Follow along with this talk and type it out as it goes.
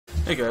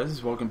Hey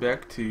guys, welcome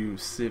back to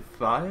Civ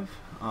 5.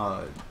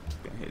 Gonna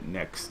hit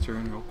next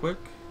turn real quick.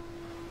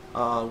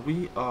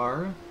 We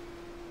are...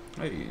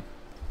 Hey.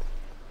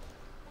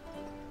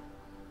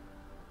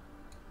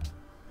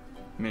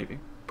 Maybe.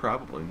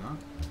 Probably not.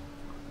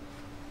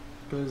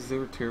 Because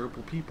they're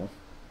terrible people.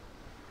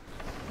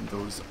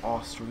 Those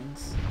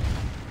Austrians.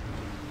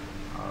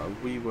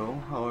 We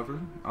will, however,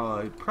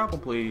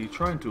 probably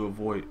trying to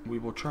avoid... We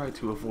will try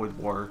to avoid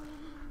war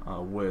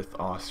with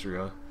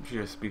Austria,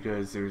 just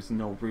because there's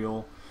no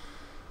real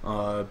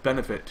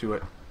benefit to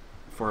it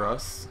for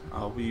us.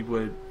 We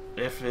would,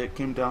 if it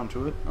came down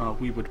to it,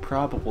 we would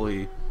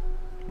probably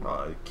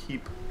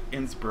keep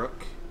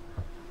Innsbruck,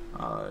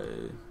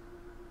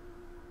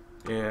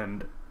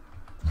 and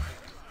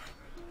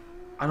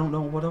I don't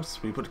know what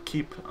else we would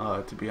keep,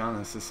 to be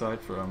honest,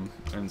 aside from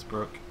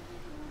Innsbruck.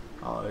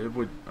 It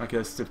would, I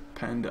guess,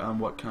 depend on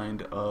what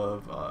kind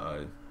of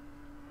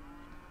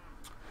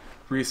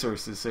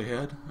resources they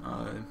had.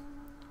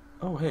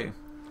 Oh hey,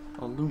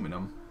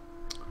 aluminum.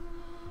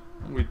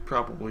 We'd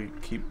probably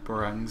keep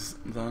Brengs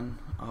then,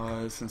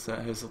 since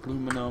that has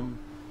aluminum.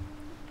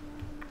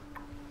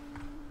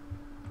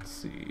 Let's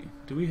see,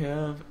 do we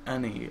have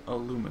any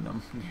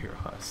aluminum near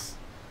us?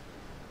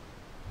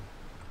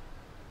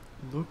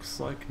 Looks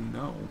like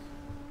no.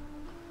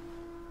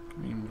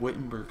 I mean,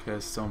 Wittenberg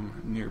has some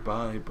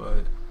nearby,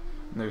 but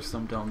there's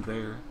some down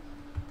there.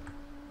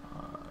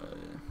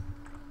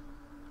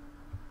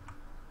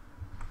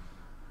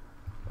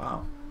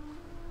 Wow.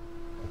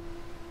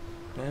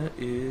 That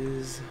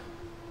is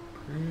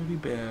pretty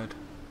bad.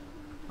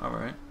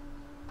 Alright.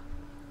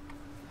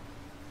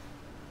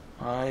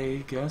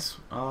 I guess,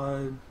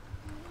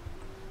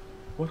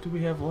 what do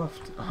we have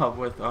left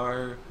with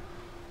our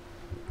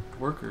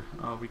worker?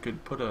 We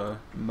could put a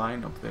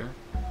mine up there.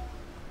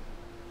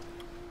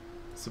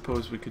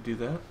 Suppose we could do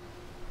that.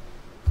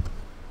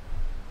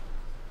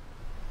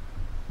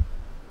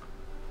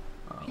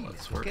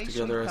 Let's work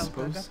together, I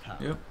suppose.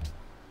 Yep.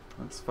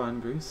 That's fine,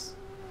 Greece.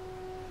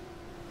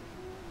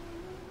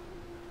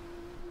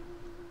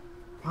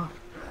 Wow.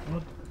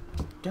 What?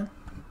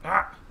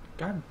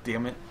 God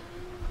damn it.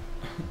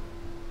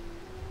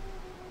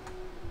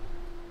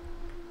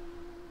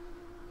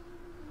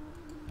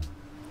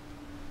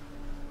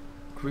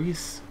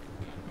 Greece,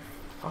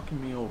 you're fucking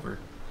me over.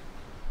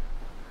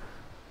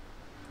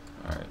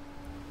 Alright.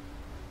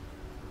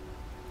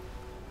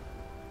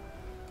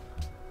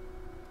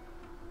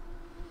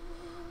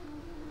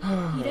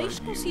 Ireis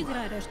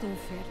considerar esta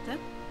oferta?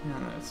 Yeah,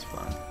 that's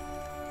fine.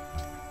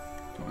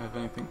 Don't have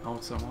anything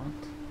else I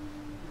want.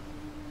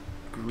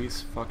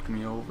 Greece fucked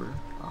me over.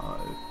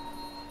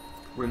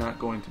 We're not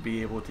going to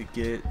be able to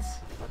get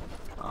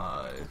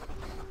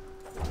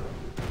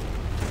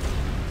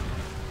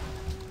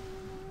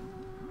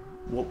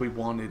what we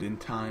wanted in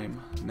time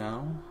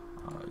now.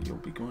 You'll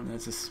be going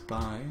as a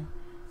spy.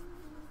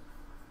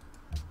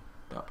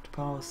 Adopt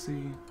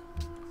policy.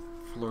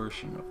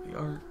 Flourishing of the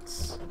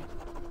arts.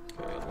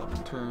 Okay,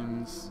 11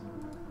 turns.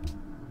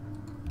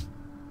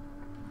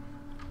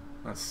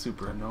 That's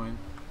super annoying.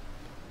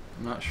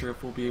 I'm not sure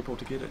if we'll be able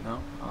to get it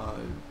now.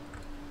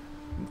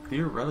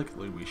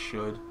 Theoretically we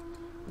should,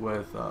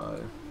 with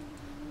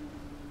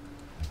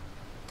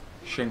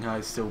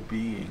Shanghai still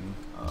being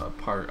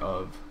part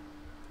of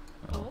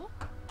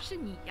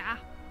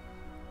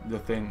the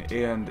thing,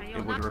 and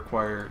it would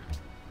require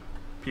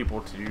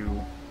people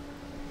to,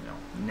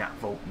 not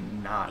vote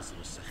not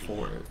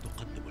for it.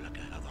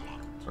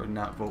 Or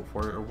not vote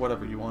for it, or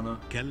whatever you wanna.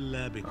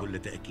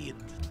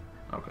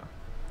 Okay.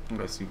 I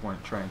guess you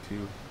weren't trying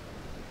to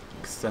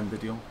extend the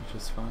deal, which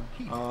is fine.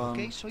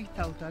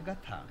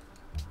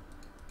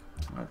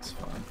 That's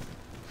fine.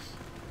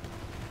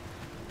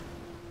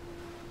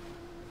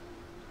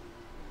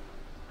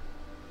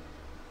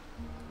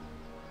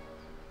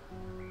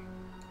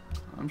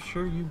 I'm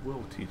sure you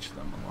will teach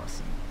them a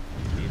lesson,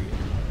 idiot.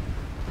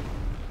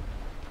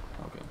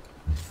 Okay.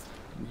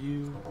 And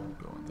you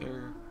go in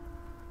there.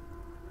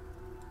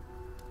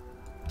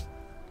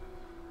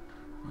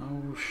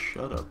 Oh,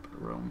 shut up,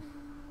 Rome.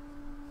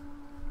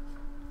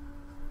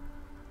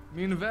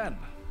 Min vän,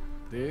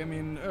 det är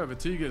min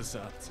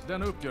övertygelse att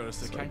denna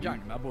uppgörelse kan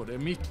gagna både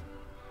mitt...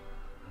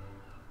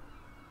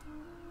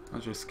 I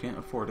just can't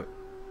afford it.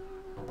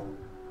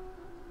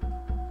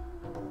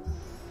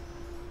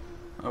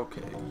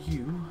 Okay,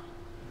 you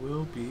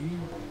will be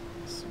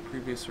this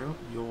previous route.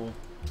 You'll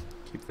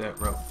keep that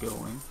route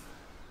going.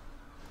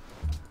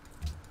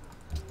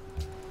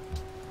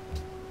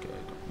 Okay,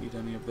 I don't need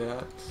any of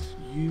that.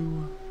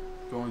 You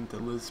going to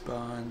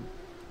Lisbon.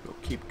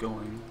 You'll keep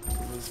going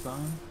to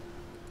Lisbon.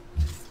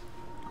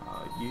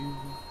 You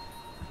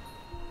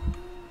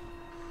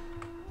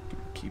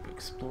keep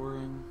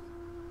exploring.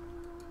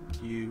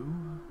 You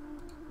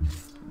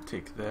can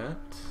take that.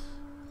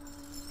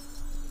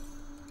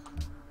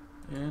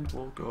 And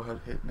we'll go ahead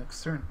and hit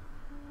next turn.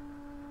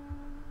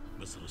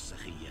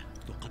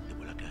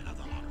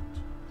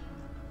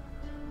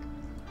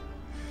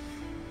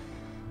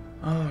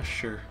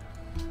 Sure.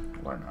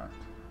 Why not?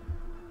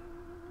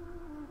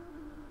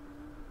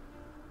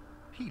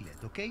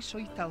 hilet, okay? So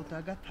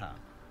itauta gata.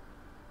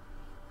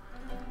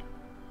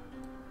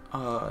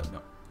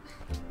 No.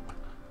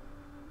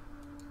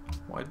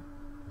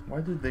 Why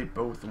did they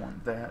both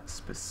want that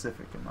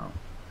specific amount?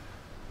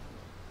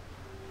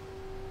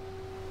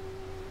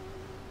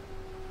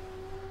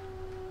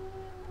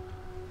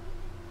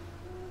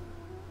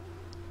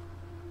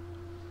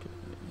 Okay,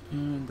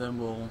 and then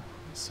we'll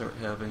start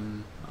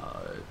having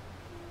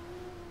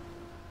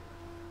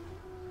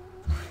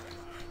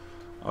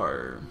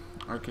our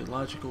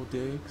archaeological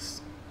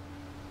digs.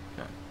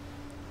 Okay.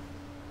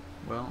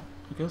 Well,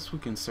 I guess we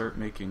can start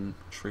making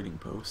trading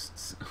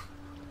posts.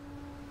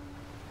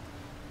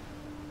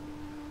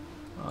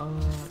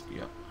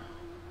 Yeah.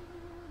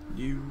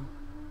 You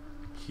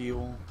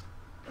heal.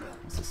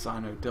 Let's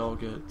assign our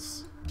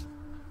delegates.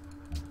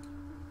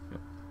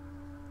 Yep.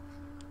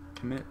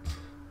 Commit.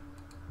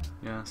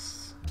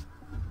 Yes.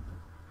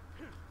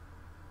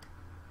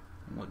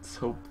 And let's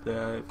hope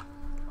that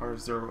our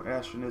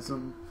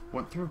Zoroastrianism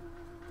went through.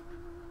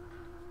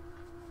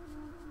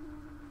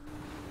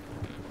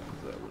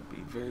 That would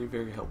be very,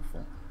 very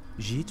helpful.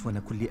 جيت وأنا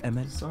كلي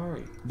أمل.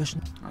 Sorry, باش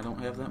I don't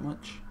have that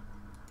much.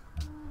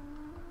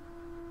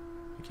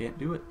 I can't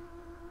do it.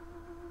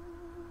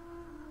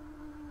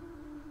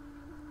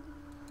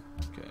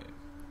 Okay,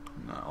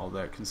 I'm not all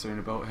that concerned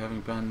about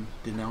having been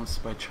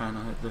denounced by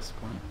China at this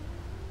point.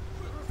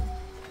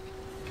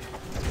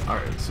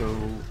 Alright, so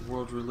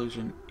world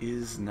religion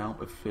is now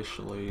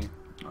officially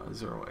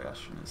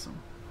Zoroastrianism.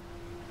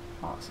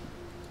 Awesome.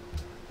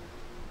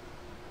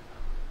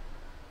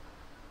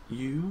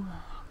 You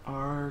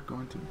are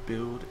going to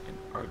build an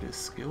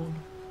artist guild.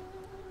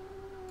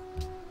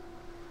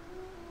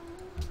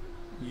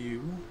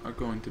 You are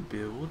going to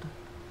build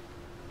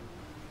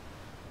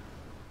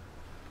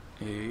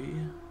a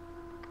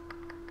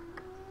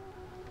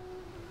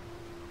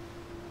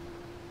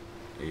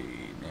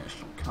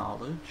national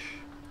college.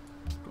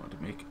 Going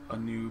to make a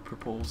new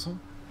proposal.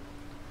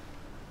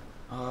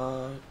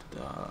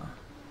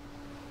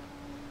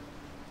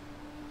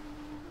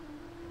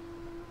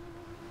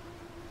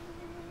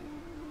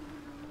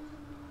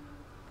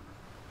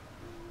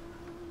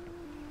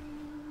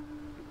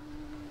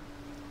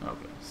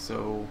 Okay,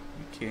 so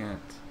we can't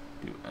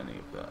do any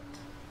of that.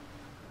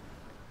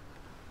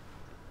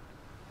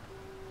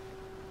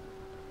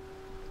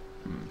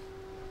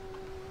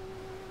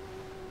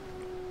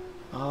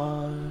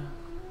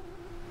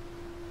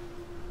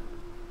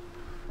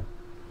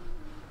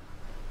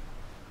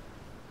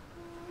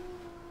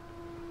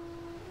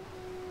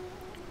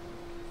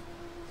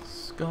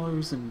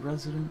 Scholars and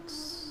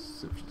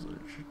residents.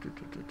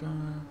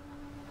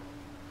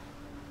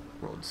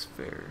 World's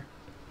Fair.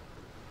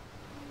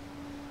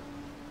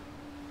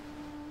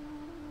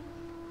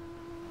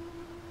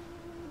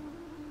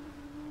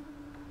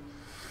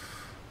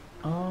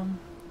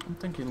 I'm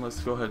thinking let's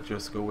go ahead and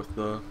just go with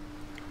the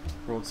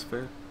World's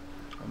Fair.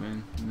 I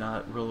mean,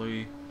 not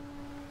really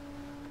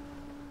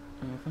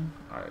anything.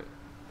 Alright.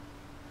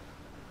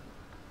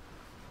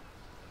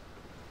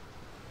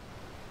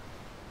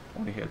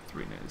 Only had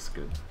 3 nays,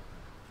 good.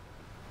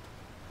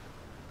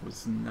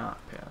 Was not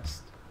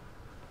passed.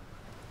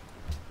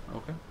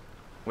 Okay.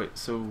 Wait,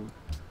 so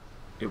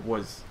it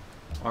was,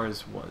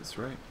 ours was,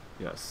 right?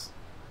 Yes.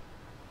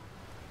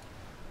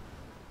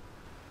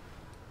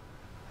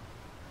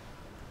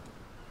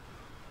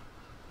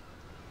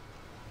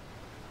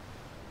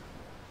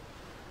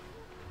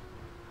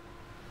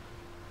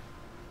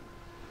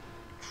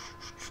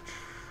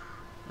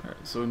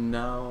 Alright, so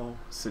now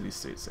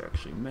city-states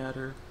actually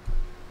matter.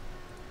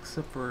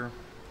 Except for,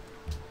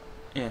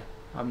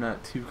 I'm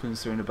not too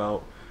concerned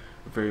about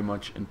very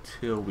much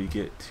until we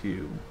get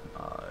to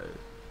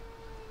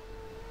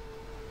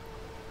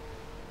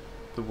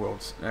the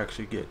world's,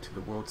 actually get to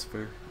the World's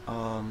Fair.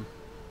 Yeah,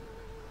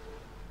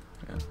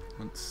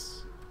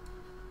 let's,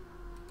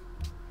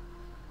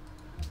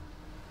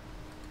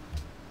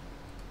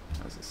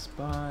 as a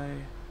spy,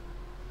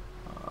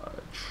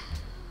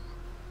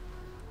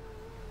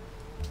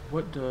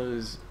 what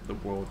does the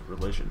world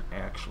religion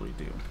actually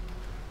do?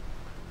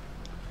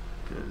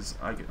 Because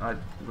I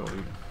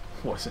really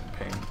wasn't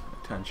paying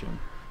attention.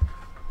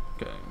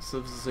 Okay,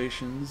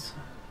 civilizations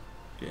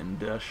get an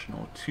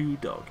additional 2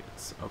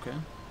 delegates. Okay,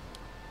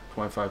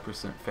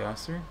 25%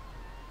 faster.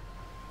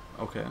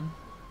 Okay,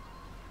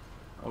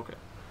 okay,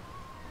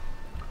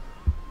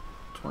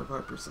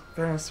 25%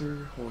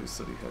 faster. Holy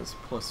City has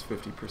plus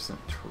 50%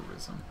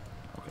 tourism.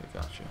 Okay,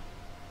 gotcha.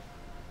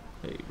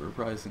 Hey, we're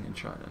rising in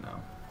China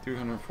now.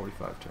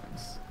 345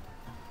 turns.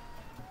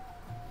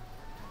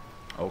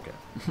 Okay.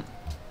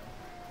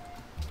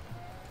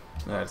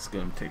 That's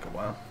gonna take a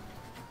while.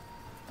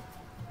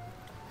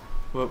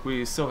 But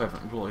we still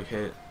haven't really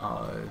hit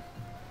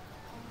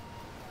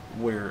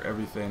where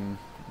everything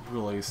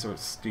really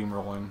starts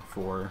steamrolling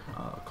for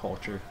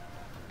culture.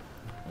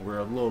 We're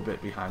a little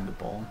bit behind the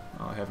ball,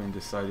 having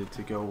decided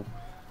to go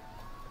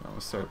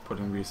start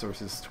putting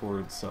resources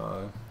towards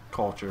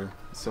culture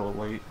so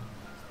late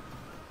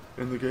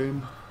in the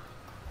game.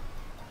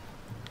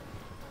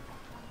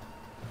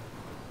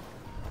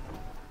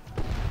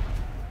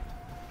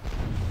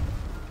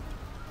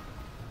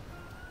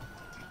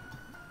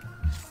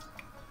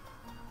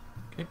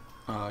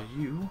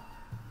 You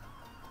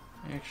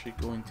are actually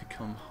going to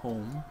come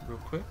home real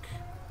quick.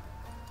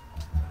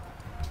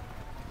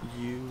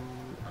 You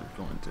are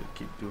going to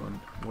keep doing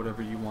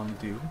whatever you want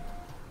to do.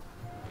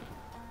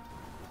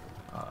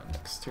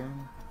 Next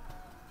turn.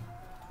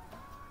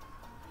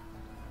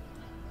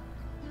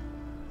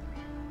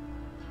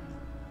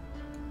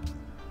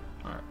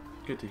 Alright,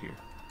 good to hear.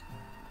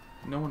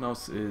 No one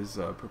else is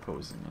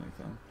proposing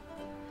anything.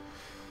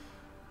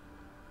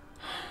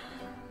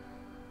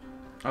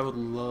 I would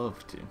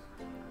love to,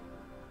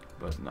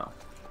 but no.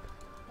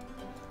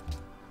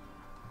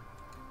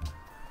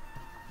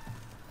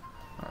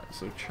 Alright,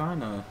 so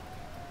China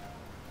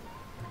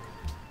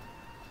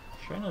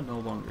no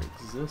longer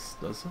exists,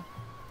 does it?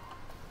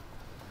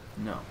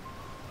 No.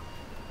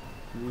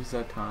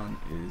 Wuzatan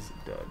is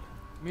dead.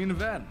 Min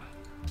vän.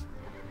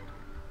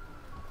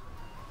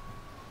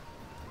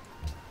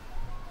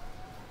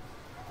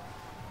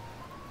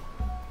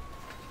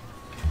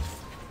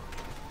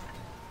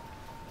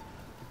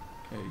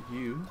 Okay,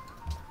 you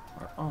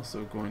are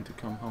also going to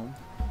come home.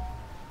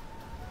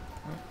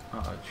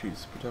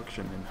 Choose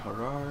production in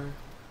Harar.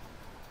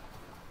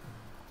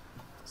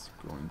 It's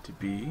going to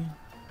be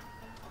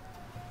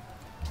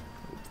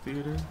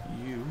theater.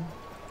 You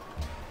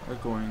are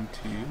going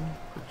to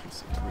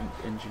purchase a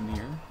great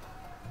engineer.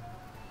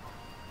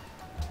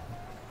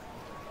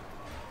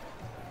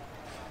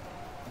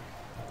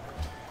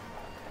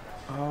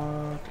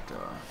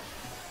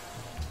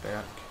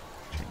 Back,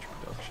 change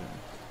production.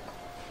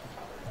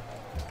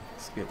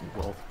 Let's get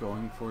wealth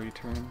going for your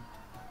turn.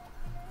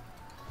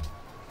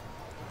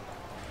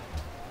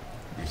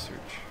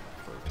 Research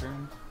for a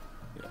turn.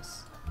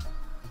 Yes.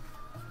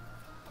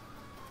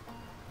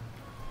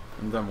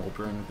 And then we'll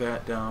bring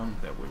that down.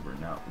 That way we're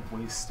not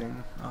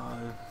wasting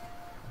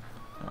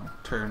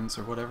turns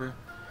or whatever.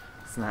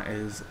 It's not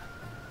as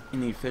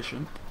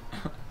inefficient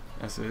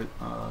as it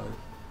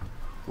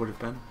would have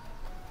been.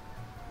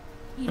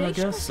 And I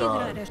guess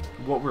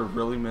what we're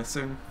really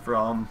missing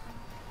from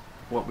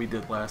what we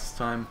did last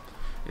time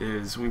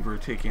is we were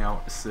taking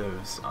out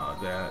civs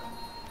that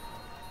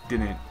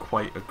didn't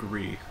quite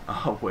agree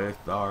with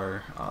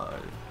our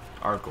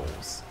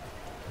goals.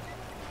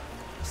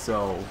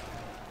 So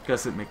I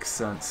guess it makes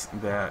sense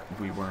that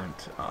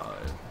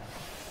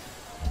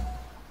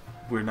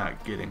we're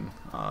not getting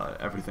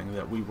everything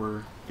that we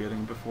were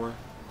getting before.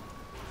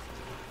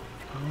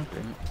 Oh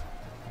dang it.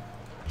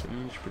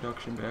 Change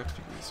production back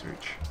to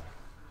research.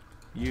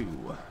 You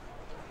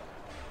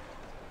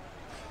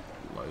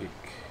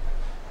like,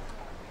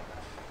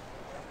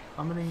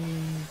 how many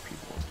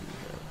people do we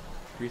have?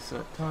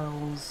 Reset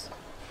tiles.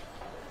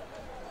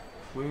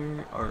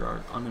 Where are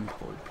our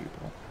unemployed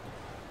people?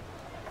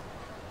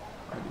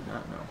 I do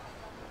not know.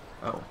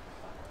 Oh,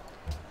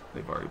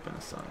 they've already been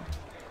assigned.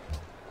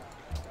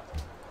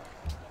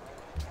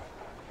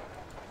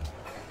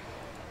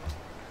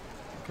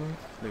 Okay,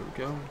 there we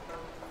go.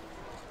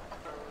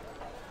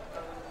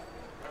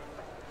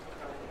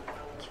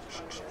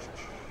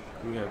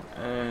 Do we have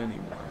any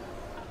more?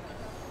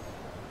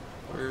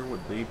 Where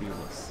would they be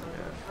listed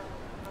at?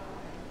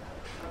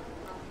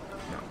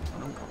 No, I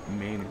don't want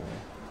manual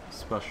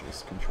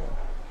specialist control.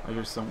 I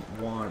just don't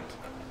want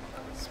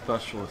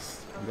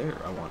specialists there.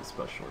 I want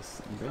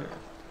specialists there.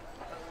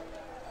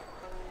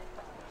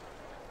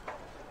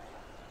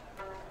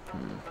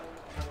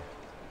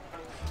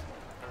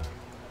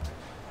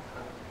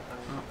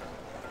 Oh,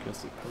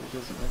 guess it probably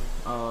doesn't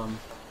matter.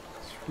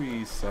 Let's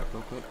reset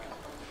real quick.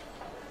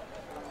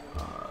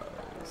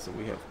 So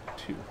we have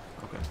 2.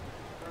 Okay.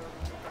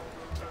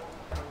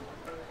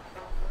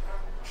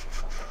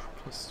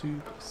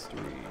 +2, +3,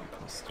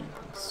 +2,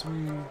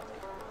 +3.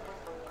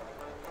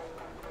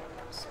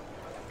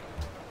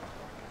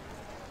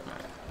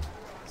 Alright.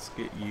 Let's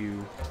get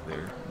you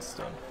there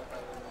instead.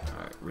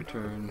 Alright,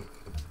 return.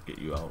 Get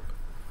you out.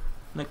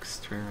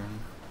 Next turn.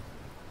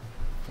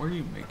 What are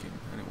you making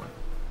anyway?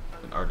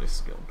 An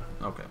artist guild.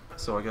 Okay.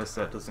 So I guess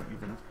that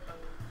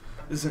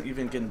isn't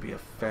even going to be a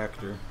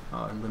factor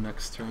in the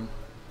next turn.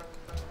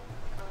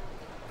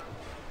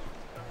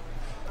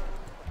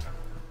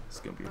 It's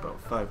going to be about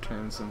 5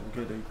 turns and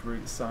we'll get a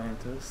great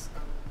scientist,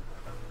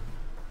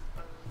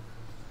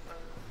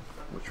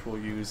 which we'll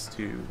use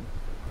to,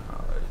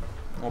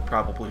 we'll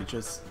probably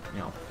just,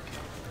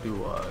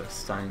 do a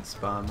science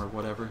bomb or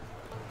whatever.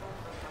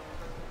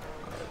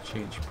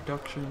 Change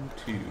production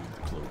to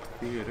the Globe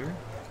Theater.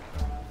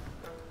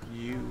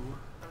 You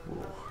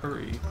will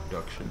hurry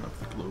production of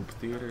the Globe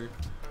Theater.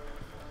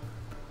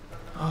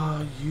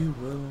 You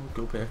will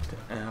go back to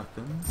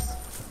Athens.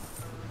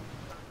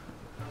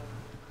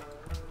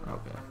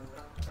 Okay.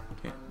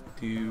 Can't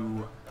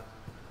do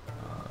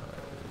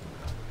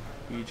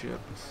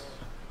Egypt.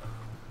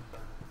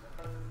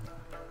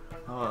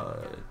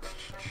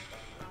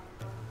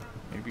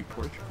 Maybe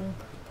Portugal?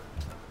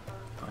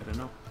 I don't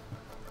know.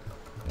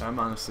 I'm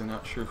honestly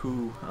not sure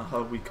who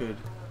we could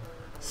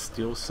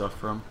steal stuff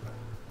from.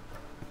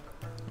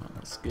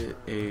 Let's get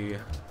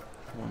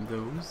one of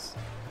those.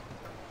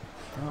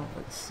 Now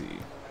let's see.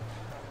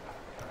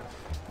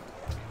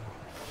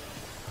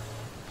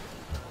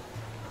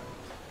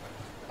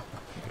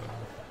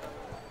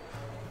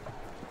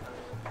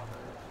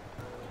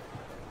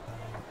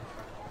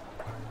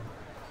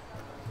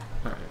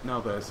 now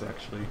that it's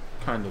actually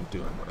kind of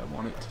doing what I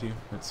want it to do,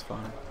 it's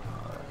fine.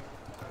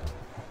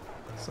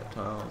 Set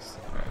tiles,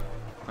 alright,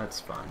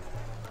 that's fine.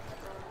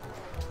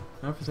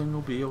 Everything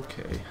will be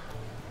okay.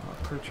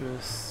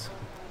 Purchase.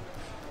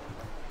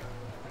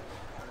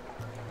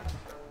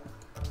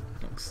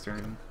 Next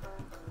turn.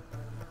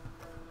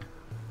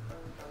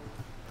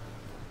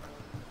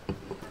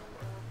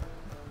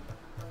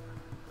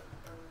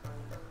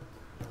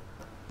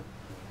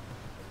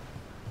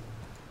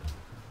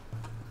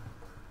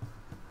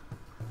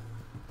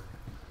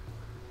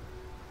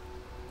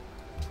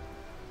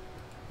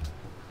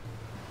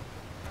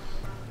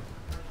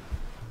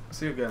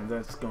 See, again,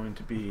 that's going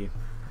to be,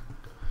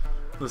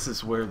 this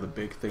is where the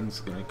big thing's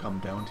going to come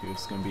down to.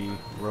 It's going to be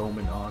Rome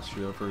and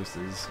Austria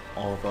versus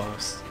all of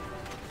us.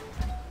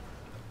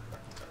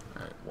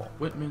 Alright, Walt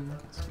Whitman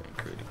is going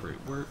to create a great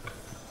work.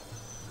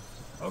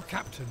 Oh,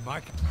 Captain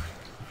Mike.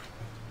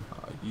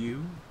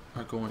 You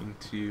are going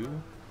to,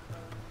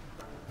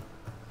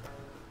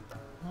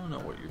 I don't know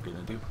what you're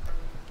going to do.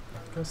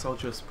 Guess I'll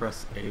just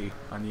press A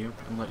on you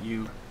and let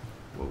you,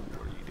 whoa,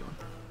 what are you doing?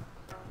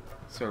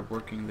 Start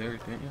working there,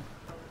 didn't you?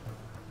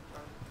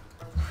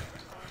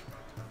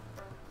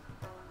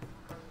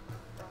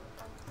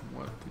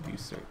 You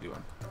start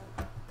doing.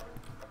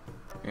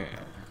 Yeah,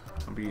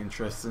 I'll be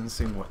interested in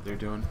seeing what they're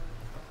doing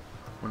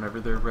whenever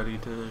they're ready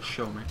to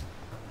show me.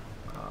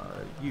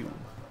 You.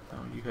 No,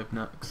 you have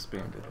not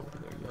expanded over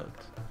there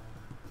yet.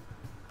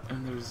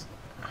 And there's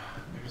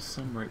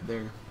some right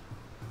there.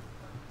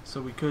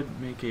 So we could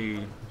make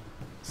a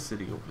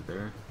city over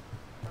there.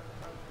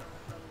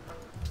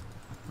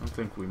 I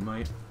think we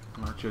might,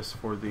 not just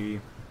for the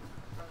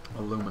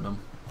aluminum.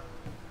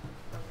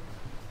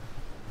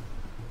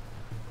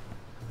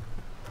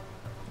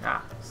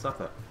 Ah, stop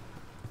that.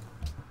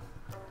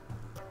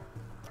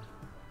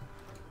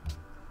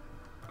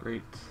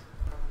 Great.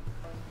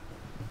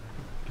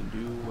 You can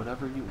do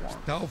whatever you want.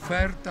 Sta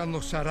offerta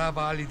non sarà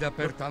valida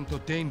per tanto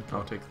tempo.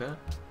 I'll take that.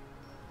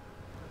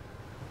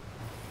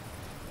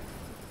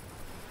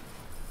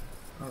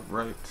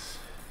 Alright.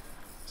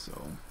 So.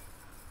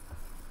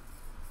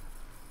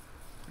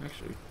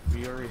 Actually,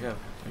 we already have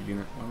a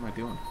unit. What am I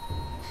doing?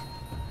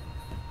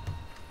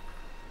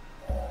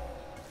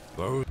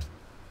 Alright.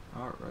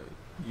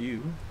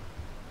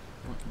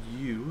 I want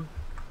you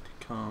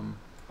to come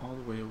all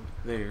the way over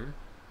there,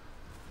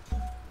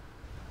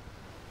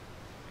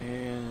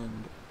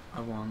 and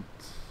I want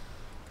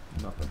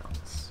nothing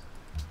else.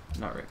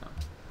 Not right now.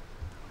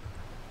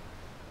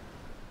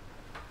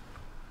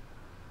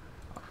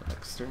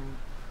 Next turn.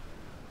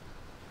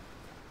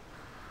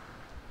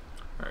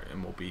 Alright,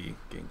 and we'll be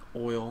getting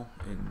oil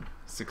in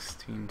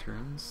 16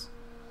 turns.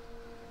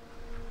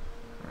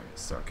 Alright,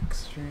 stock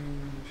exchange,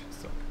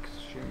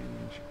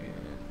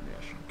 and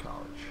national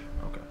college.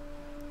 Okay.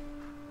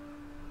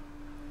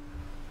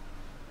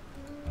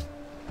 Do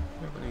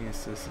you have any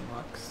citizen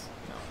locks?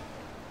 No.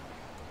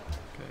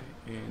 Okay,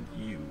 and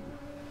you.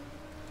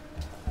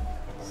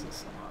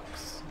 Citizen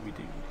locks. We do.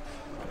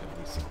 Okay, at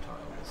least some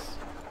tiles.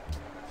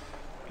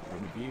 Get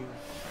rid of you.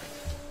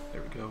 Alright,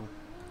 there we go.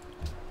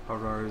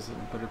 Harar is in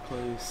a better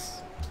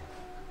place.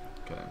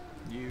 Okay,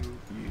 you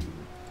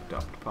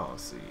adopt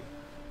policy.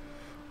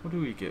 What do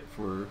we get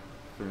for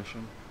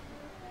finishing?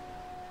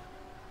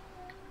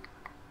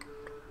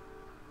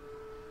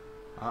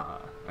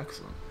 Ah,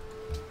 excellent.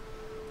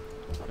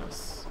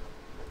 Yes.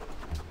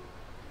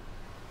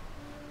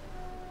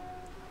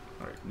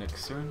 Alright,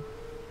 next turn.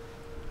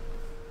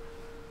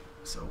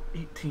 So,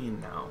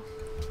 18 now.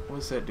 What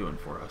is that doing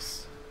for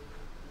us?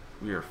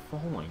 We are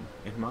falling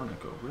in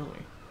Monaco,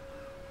 really.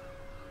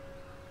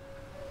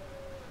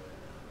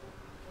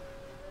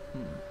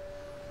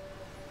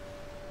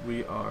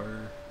 We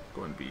are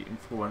going to be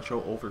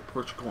influential over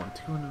Portugal on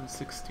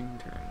 216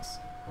 turns.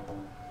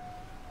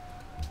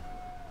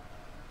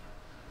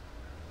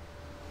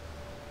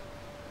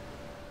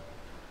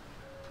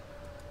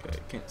 Okay,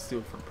 can't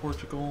steal from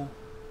Portugal,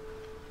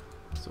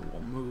 so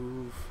we'll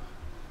move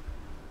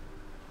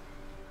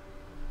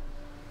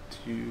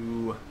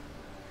to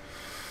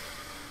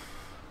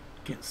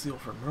can't steal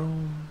from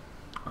Rome.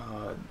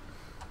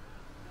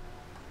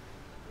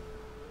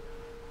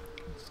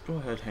 Let's go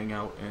ahead, hang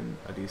out in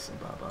Addis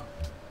Ababa.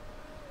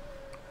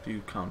 Do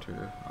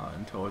counter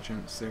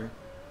intelligence there.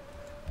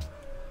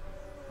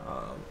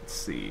 Let's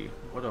see,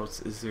 what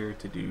else is there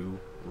to do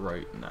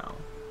right now?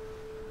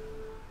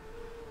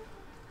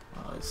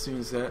 As soon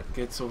as that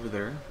gets over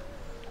there,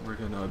 we're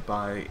gonna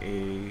buy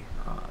a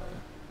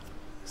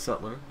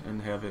settler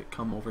and have it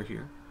come over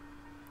here.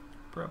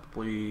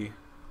 Probably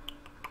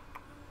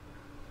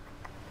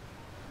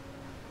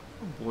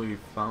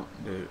found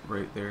it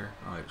right there.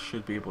 It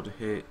should be able to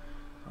hit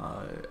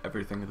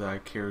everything that I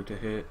care to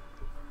hit.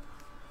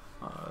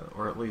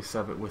 Or at least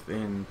have it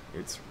within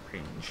its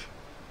range,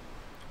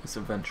 its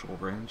eventual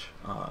range.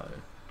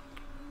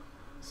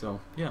 So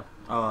yeah,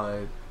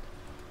 I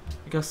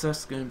guess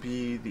that's gonna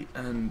be the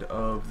end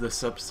of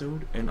this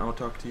episode, and I'll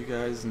talk to you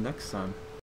guys next time.